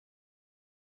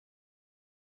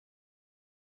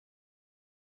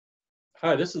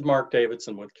Hi, this is Mark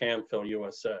Davidson with Camfil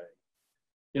USA.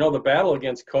 You know, the battle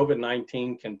against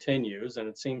COVID-19 continues, and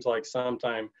it seems like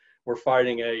sometime we're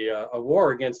fighting a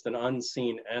war against an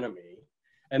unseen enemy.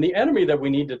 And the enemy that we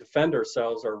need to defend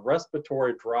ourselves are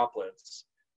respiratory droplets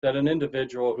that an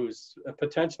individual who's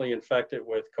potentially infected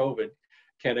with COVID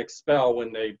can expel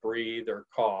when they breathe or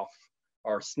cough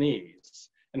or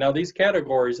sneeze. And now these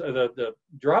categories, the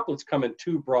droplets come in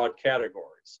two broad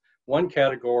categories. One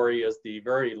category is the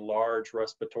very large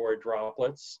respiratory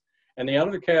droplets, and the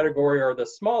other category are the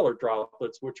smaller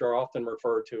droplets, which are often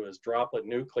referred to as droplet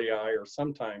nuclei or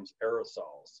sometimes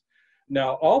aerosols.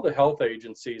 Now, all the health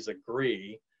agencies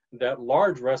agree that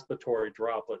large respiratory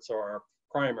droplets are our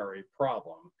primary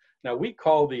problem. Now, we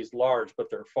call these large,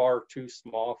 but they're far too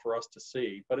small for us to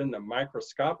see. But in the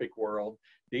microscopic world,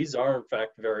 these are in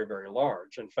fact very, very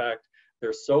large. In fact,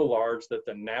 they're so large that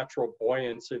the natural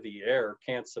buoyancy of the air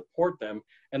can't support them,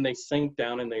 and they sink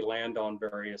down and they land on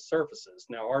various surfaces.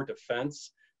 Now, our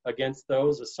defense against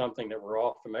those is something that we're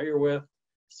all familiar with: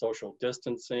 social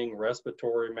distancing,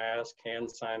 respiratory masks, hand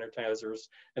sanitizers,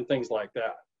 and things like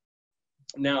that.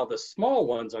 Now, the small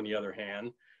ones, on the other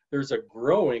hand, there's a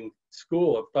growing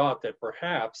school of thought that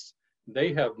perhaps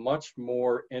they have much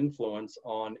more influence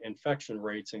on infection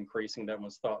rates increasing than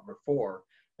was thought before.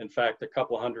 In fact, a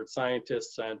couple hundred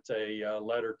scientists sent a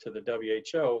letter to the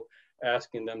WHO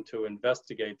asking them to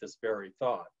investigate this very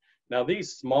thought. Now,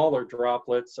 these smaller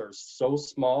droplets are so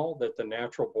small that the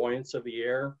natural buoyancy of the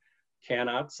air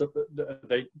cannot,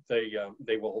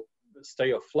 they will stay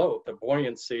afloat. The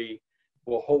buoyancy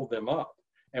will hold them up.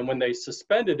 And when they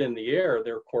suspend it in the air, of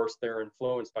course, they're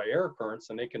influenced by air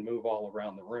currents and they can move all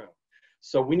around the room.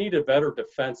 So we need a better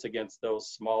defense against those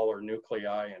smaller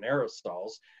nuclei and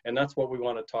aerosols, and that's what we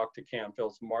want to talk to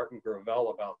Camfil's Martin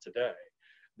Gravel about today.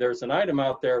 There's an item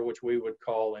out there which we would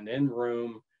call an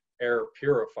in-room air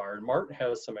purifier, and Martin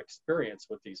has some experience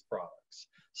with these products.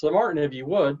 So Martin, if you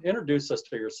would, introduce us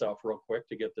to yourself real quick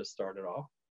to get this started off.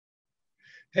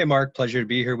 Hey Mark, pleasure to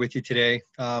be here with you today.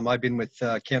 I've been with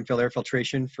Camfil Air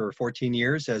Filtration for 14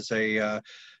 years as a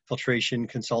filtration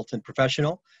consultant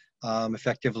professional.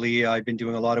 Effectively, I've been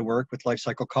doing a lot of work with life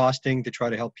cycle costing to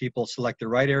try to help people select the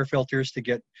right air filters to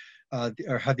get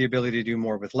or have the ability to do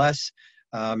more with less.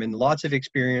 And lots of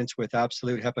experience with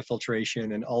absolute HEPA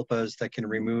filtration and ULPAs that can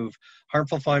remove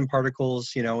harmful fine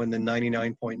particles, you know, in the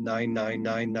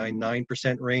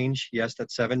 99.99999% range. Yes,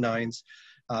 that's 7 nines.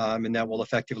 And that will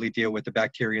effectively deal with the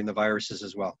bacteria and the viruses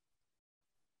as well.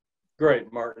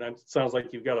 Great, Martin. It sounds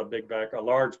like you've got a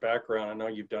large background. I know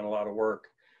you've done a lot of work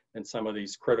in some of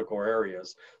these critical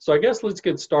areas. So I guess let's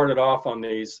get started off on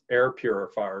these air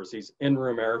purifiers, these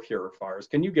in-room air purifiers.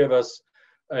 Can you give us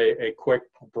a quick,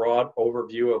 broad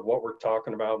overview of what we're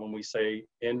talking about when we say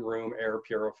in-room air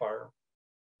purifier?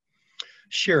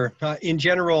 Sure. In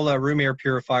general, a room air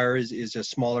purifier is a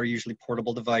smaller, usually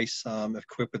portable device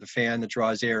equipped with a fan that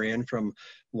draws air in from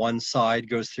one side,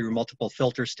 goes through multiple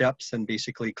filter steps, and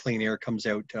basically clean air comes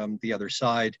out the other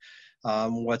side.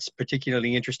 What's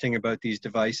particularly interesting about these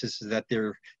devices is that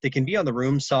they can be on the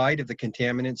room side of the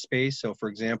contaminant space. So for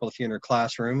example, if you're in a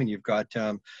classroom and you've got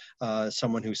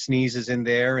someone who sneezes in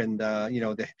there and you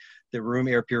know, the room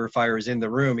air purifier is in the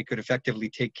room, it could effectively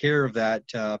take care of that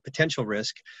potential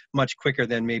risk much quicker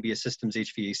than maybe a system's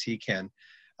HVAC can.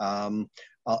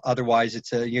 Otherwise,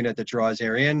 it's a unit that draws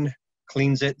air in,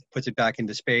 cleans it, puts it back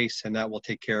into space, and that will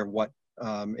take care of what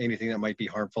anything that might be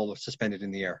harmful suspended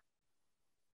in the air.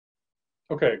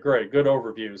 Okay, great, good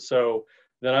overview. So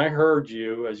then I heard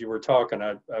you, as you were talking,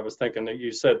 I was thinking that you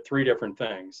said 3 different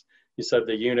things. You said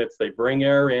the units, they bring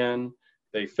air in,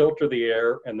 they filter the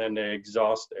air, and then they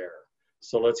exhaust air.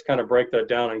 So let's kind of break that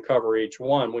down and cover each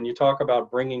one. When you talk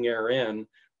about bringing air in,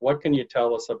 what can you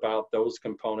tell us about those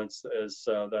components as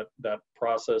that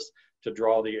process to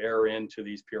draw the air into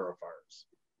these purifiers?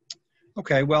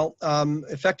 Okay, well,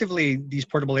 effectively, these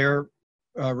portable air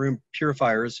room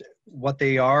purifiers, what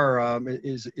they are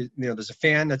is, you know, there's a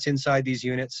fan that's inside these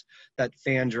units. That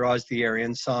fan draws the air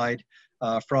inside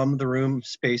from the room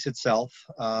space itself.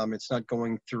 It's not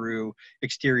going through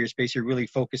exterior space. You're really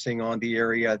focusing on the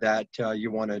area that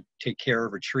you want to take care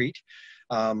of or treat.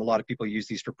 A lot of people use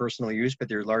these for personal use, but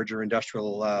they're larger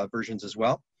industrial versions as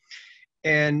well.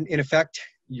 And in effect,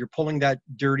 you're pulling that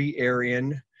dirty air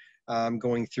in,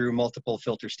 going through multiple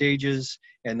filter stages,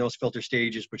 and those filter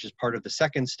stages, which is part of the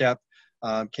second step,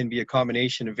 can be a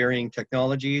combination of varying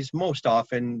technologies. Most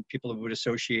often, people would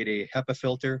associate a HEPA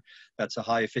filter. That's a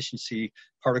high efficiency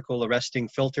particle arresting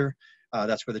filter.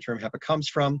 That's where the term HEPA comes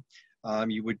from.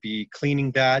 You would be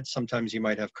cleaning that. Sometimes you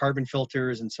might have carbon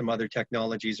filters and some other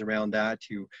technologies around that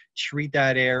to treat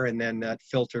that air, and then that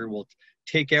filter will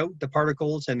take out the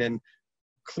particles, and then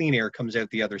clean air comes out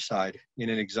the other side in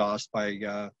an exhaust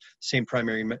by same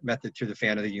primary method through the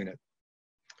fan of the unit.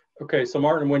 Okay, so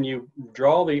Martin, when you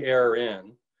draw the air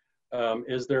in,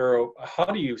 how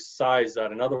do you size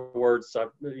that? In other words,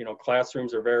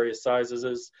 classrooms are various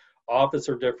sizes, office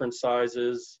are different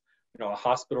sizes, a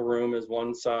hospital room is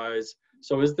one size.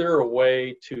 So is there a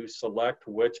way to select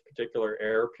which particular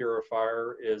air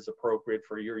purifier is appropriate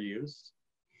for your use?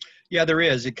 Yeah, there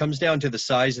is. It comes down to the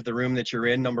size of the room that you're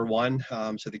in, number one.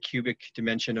 So the cubic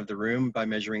dimension of the room by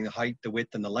measuring the height, the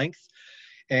width, and the length.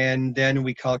 And then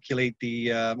we calculate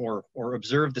the, or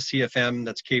observe the CFM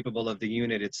that's capable of the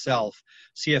unit itself.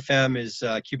 CFM is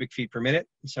cubic feet per minute.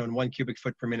 So in 1 cubic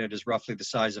foot per minute is roughly the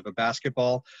size of a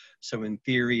basketball. So in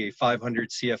theory, a 500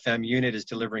 CFM unit is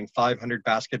delivering 500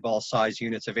 basketball size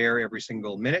units of air every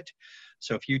single minute.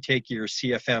 So if you take your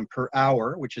CFM per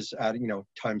hour, which is at,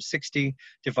 times 60,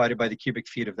 divided by the cubic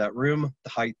feet of that room, the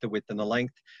height, the width, and the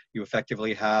length, you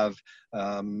effectively have,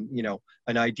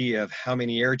 an idea of how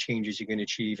many air changes you can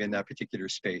achieve in that particular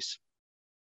space.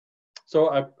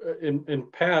 So in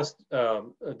past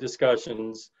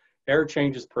discussions, air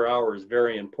changes per hour is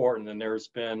very important, and there's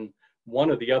been one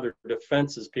of the other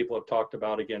defenses people have talked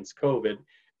about against COVID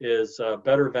is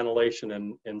better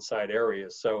ventilation inside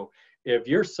areas. So if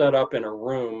you're set up in a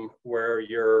room where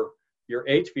your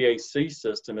HVAC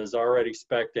system is already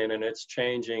spec'd in and it's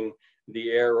changing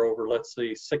the air over, let's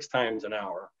say, 6 times an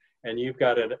hour, and you've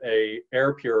got a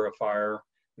air purifier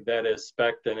that is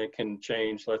spec'd and it can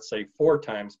change, let's say, 4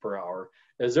 times per hour,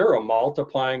 is there a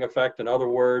multiplying effect? In other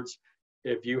words,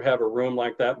 if you have a room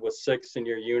like that with 6 in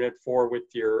your unit, 4 with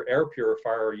your air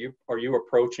purifier, are you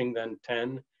approaching then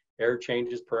 10 air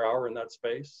changes per hour in that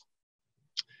space?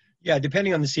 Yeah,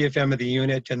 depending on the CFM of the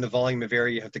unit and the volume of air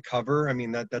you have to cover, I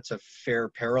mean, that's a fair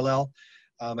parallel.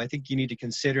 I think you need to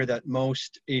consider that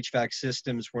most HVAC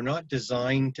systems were not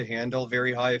designed to handle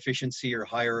very high efficiency or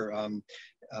higher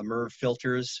MERV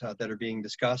filters that are being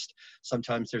discussed.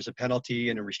 Sometimes there's a penalty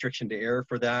and a restriction to air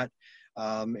for that.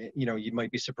 You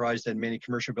might be surprised that many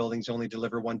commercial buildings only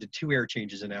deliver 1 to 2 air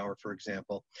changes an hour, for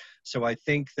example. So I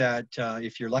think that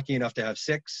if you're lucky enough to have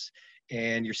 6,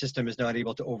 and your system is not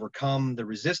able to overcome the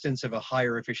resistance of a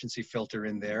higher efficiency filter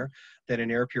in there, then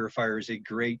an air purifier is a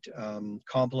great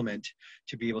complement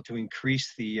to be able to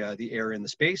increase the air in the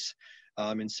space.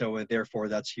 And so therefore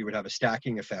you would have a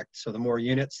stacking effect. So the more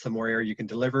units, the more air you can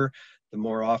deliver, the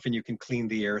more often you can clean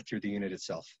the air through the unit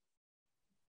itself.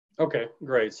 Okay,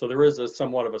 great. So there is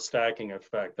somewhat of a stacking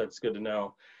effect. That's good to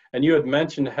know. And you had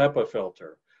mentioned HEPA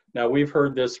filter. Now we've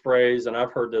heard this phrase, and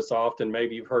I've heard this often,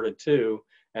 maybe you've heard it too,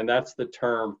 and that's the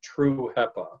term true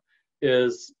HEPA.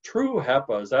 Is true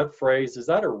HEPA, is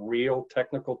that a real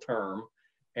technical term?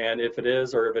 And if it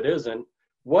is or if it isn't,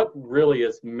 what really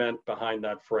is meant behind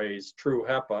that phrase, true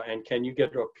HEPA? And can you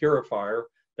get to a purifier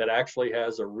that actually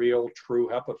has a real true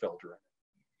HEPA filter in it?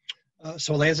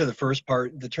 So I'll answer the first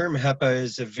part. The term HEPA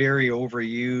is a very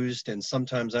overused and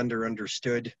sometimes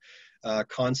understood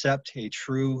concept. A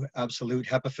true absolute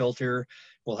HEPA filter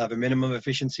will have a minimum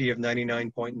efficiency of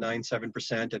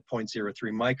 99.97% at 0.03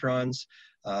 microns.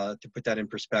 To put that in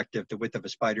perspective, the width of a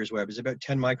spider's web is about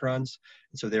 10 microns.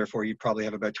 And so therefore you probably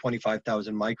have about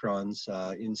 25,000 microns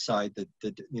inside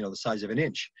the size of an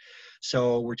inch.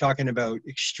 So we're talking about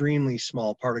extremely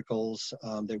small particles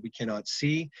that we cannot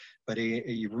see, but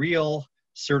a real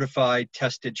certified,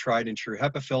 tested, tried and true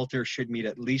HEPA filter should meet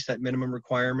at least that minimum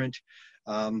requirement.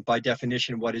 By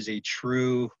definition, what is a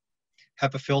true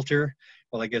HEPA filter?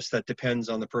 Well, I guess that depends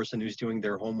on the person who's doing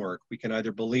their homework. We can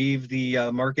either believe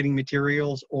the marketing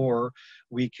materials, or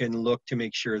we can look to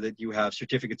make sure that you have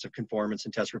certificates of conformance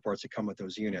and test reports that come with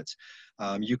those units.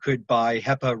 You could buy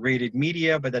HEPA rated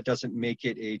media, but that doesn't make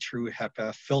it a true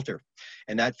HEPA filter.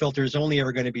 And that filter is only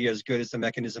ever going to be as good as the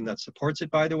mechanism that supports it,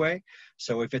 by the way.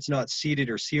 So if it's not seated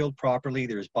or sealed properly,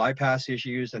 there's bypass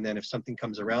issues. And then if something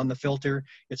comes around the filter,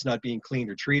 it's not being cleaned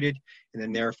or treated. And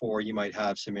then therefore you might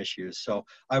have some issues. So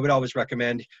I would always recommend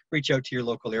reach out to your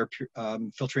local air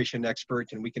filtration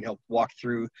expert, and we can help walk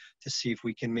through to see if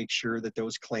we can make sure that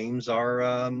those claims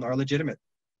are legitimate.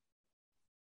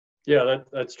 Yeah,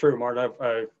 that's true, Martin.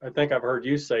 I think I've heard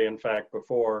you say, in fact,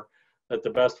 before, that the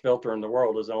best filter in the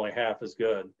world is only half as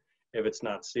good if it's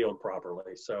not sealed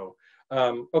properly. So,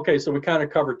 okay, so we kind of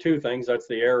covered 2 things. That's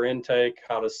the air intake,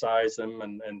 how to size them,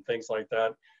 and things like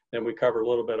that. Then we covered a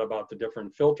little bit about the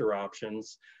different filter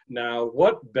options. Now,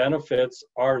 what benefits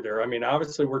are there? I mean,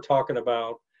 obviously we're talking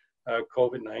about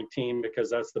COVID-19 because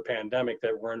that's the pandemic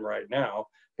that we're in right now,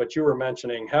 but you were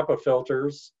mentioning HEPA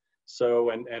filters, so,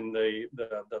 and the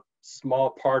small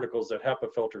particles that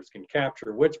HEPA filters can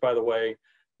capture, which, by the way,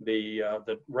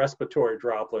 the respiratory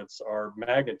droplets are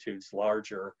magnitudes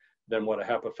larger than what a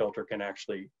HEPA filter can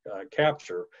actually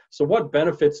capture. So what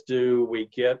benefits do we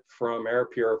get from air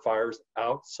purifiers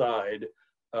outside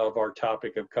of our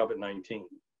topic of COVID-19?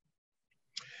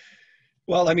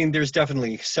 Well, I mean, there's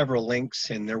definitely several links,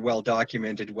 and they're well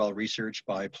documented, well researched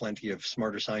by plenty of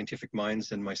smarter scientific minds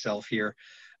than myself here.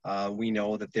 We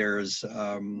know that there's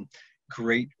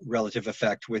great relative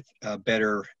effect with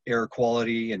better air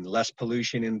quality and less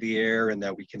pollution in the air, and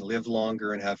that we can live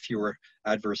longer and have fewer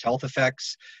adverse health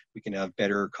effects. We can have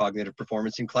better cognitive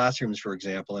performance in classrooms, for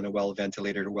example, in a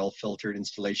well-ventilated or well-filtered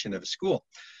installation of a school.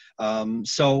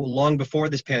 So long before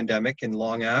this pandemic and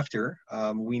long after,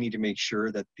 we need to make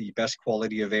sure that the best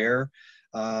quality of air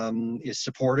is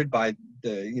supported by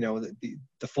the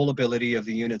full ability of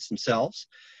the units themselves.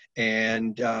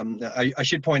 And I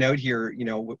should point out here,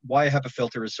 why a HEPA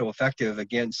filter is so effective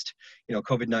against,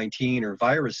 COVID-19 or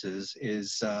viruses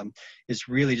is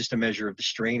really just a measure of the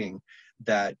straining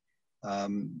that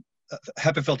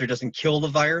HEPA filter doesn't kill the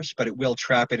virus, but it will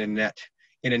trap it in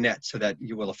a net so that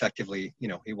you will effectively,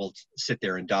 it will sit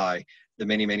there and die. The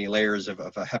many, many layers of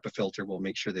a HEPA filter will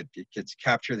make sure that it gets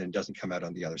captured and doesn't come out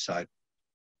on the other side.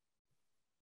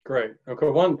 Great. Okay.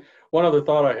 One other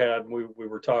thought I had, we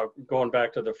were going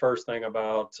back to the first thing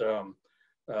about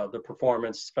the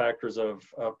performance factors of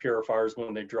purifiers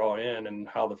when they draw in and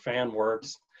how the fan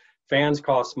works. Fans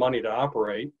cost money to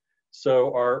operate.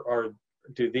 So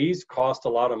do these cost a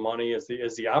lot of money? Is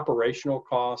the operational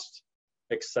cost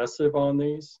excessive on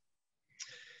these?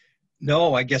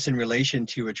 No, I guess in relation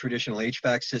to a traditional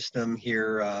HVAC system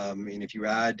here, and if you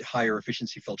add higher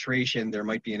efficiency filtration, there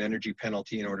might be an energy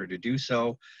penalty in order to do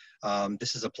so.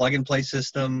 This is a plug-and-play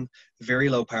system, very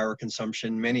low power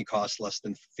consumption. Many cost less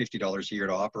than $50 a year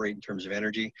to operate in terms of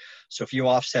energy. So if you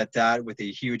offset that with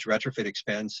a huge retrofit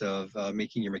expense of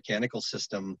making your mechanical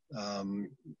system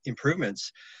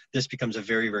improvements, this becomes a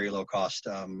very, very low cost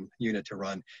unit to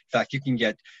run. In fact, you can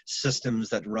get systems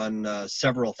that run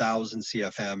several thousand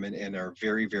CFM and are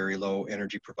very, very low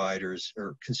energy providers,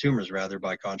 or consumers rather,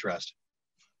 by contrast.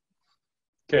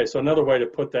 Okay, so another way to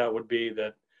put that would be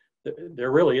that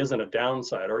there really isn't a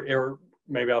downside, or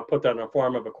maybe I'll put that in the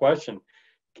form of a question.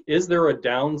 Is there a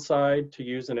downside to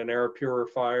using an air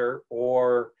purifier,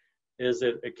 or is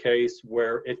it a case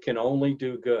where it can only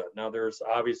do good? Now, there's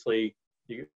obviously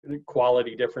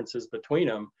quality differences between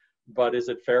them, but is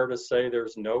it fair to say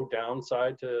there's no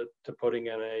downside to putting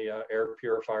in a air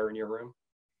purifier in your room?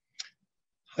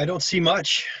 I don't see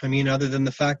much. I mean, other than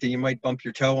the fact that you might bump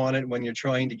your toe on it when you're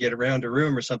trying to get around a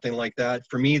room or something like that.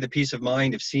 For me, the peace of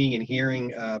mind of seeing and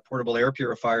hearing a portable air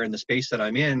purifier in the space that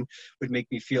I'm in would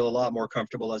make me feel a lot more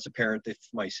comfortable as a parent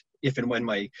if and when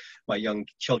my young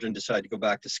children decide to go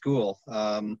back to school.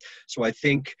 So I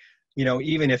think,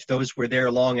 even if those were there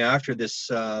long after this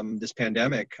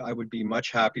pandemic, I would be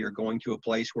much happier going to a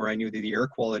place where I knew that the air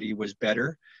quality was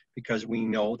better, because we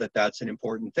know that that's an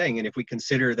important thing. And if we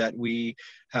consider that we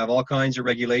have all kinds of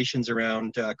regulations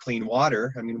around clean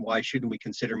water, I mean, why shouldn't we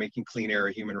consider making clean air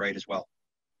a human right as well?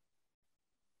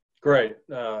 Great.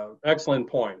 Excellent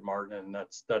point, Martin, and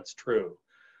that's true.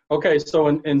 Okay, so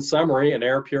in summary, an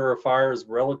air purifier is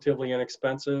relatively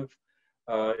inexpensive.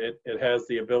 It has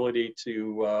the ability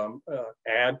to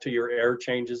add to your air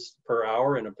changes per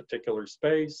hour in a particular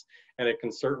space, and it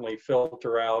can certainly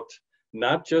filter out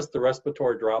not just the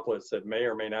respiratory droplets that may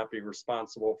or may not be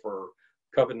responsible for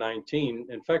COVID-19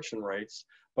 infection rates,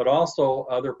 but also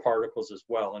other particles as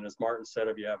well. And as Martin said,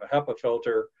 if you have a HEPA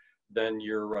filter, then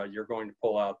you're going to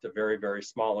pull out the very, very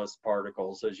smallest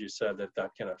particles, as you said, that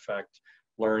can affect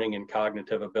learning and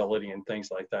cognitive ability and things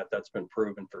like that. That's been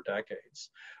proven for decades.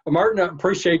 Well, Martin, I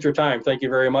appreciate your time. Thank you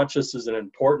very much. This is an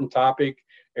important topic.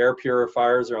 Air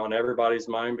purifiers are on everybody's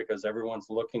mind because everyone's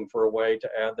looking for a way to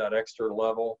add that extra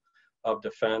level of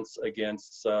defense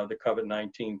against the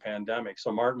COVID-19 pandemic.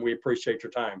 So Martin, we appreciate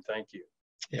your time. Thank you.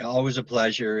 Yeah, always a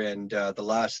pleasure. And the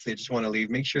last thing I just want to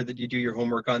leave, make sure that you do your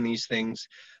homework on these things.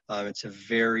 It's a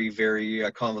very,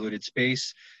 very convoluted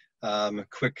space. A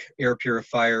quick air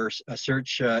purifier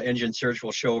search engine search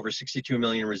will show over 62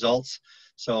 million results.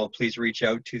 So please reach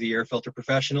out to the air filter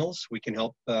professionals. We can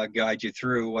help guide you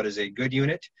through what is a good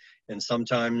unit. And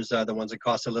sometimes the ones that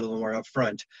cost a little more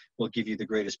upfront will give you the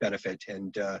greatest benefit.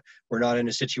 And we're not in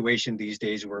a situation these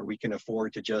days where we can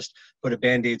afford to just put a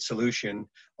Band-Aid solution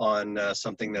on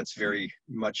something that's very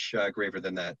much graver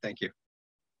than that. Thank you.